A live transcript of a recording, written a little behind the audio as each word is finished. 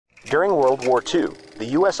During World War II,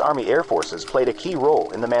 the U.S. Army Air Forces played a key role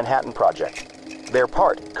in the Manhattan Project. Their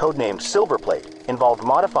part, codenamed Silverplate, involved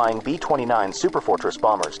modifying B-29 Superfortress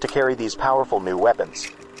bombers to carry these powerful new weapons.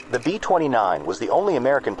 The B-29 was the only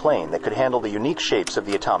American plane that could handle the unique shapes of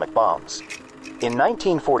the atomic bombs. In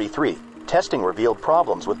 1943, testing revealed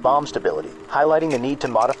problems with bomb stability, highlighting the need to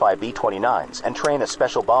modify B-29s and train a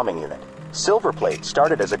special bombing unit. Silverplate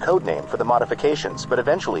started as a code name for the modifications but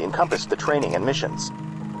eventually encompassed the training and missions.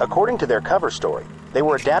 According to their cover story, they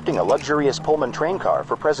were adapting a luxurious Pullman train car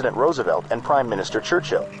for President Roosevelt and Prime Minister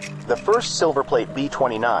Churchill. The first Silverplate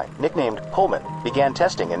B-29, nicknamed Pullman, began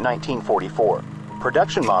testing in 1944.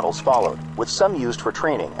 Production models followed, with some used for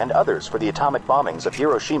training and others for the atomic bombings of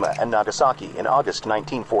Hiroshima and Nagasaki in August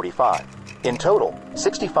 1945. In total,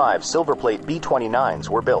 65 Silverplate B-29s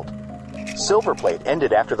were built. Silverplate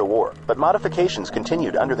ended after the war, but modifications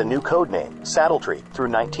continued under the new code name, Saddletree, through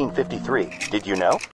 1953. Did you know?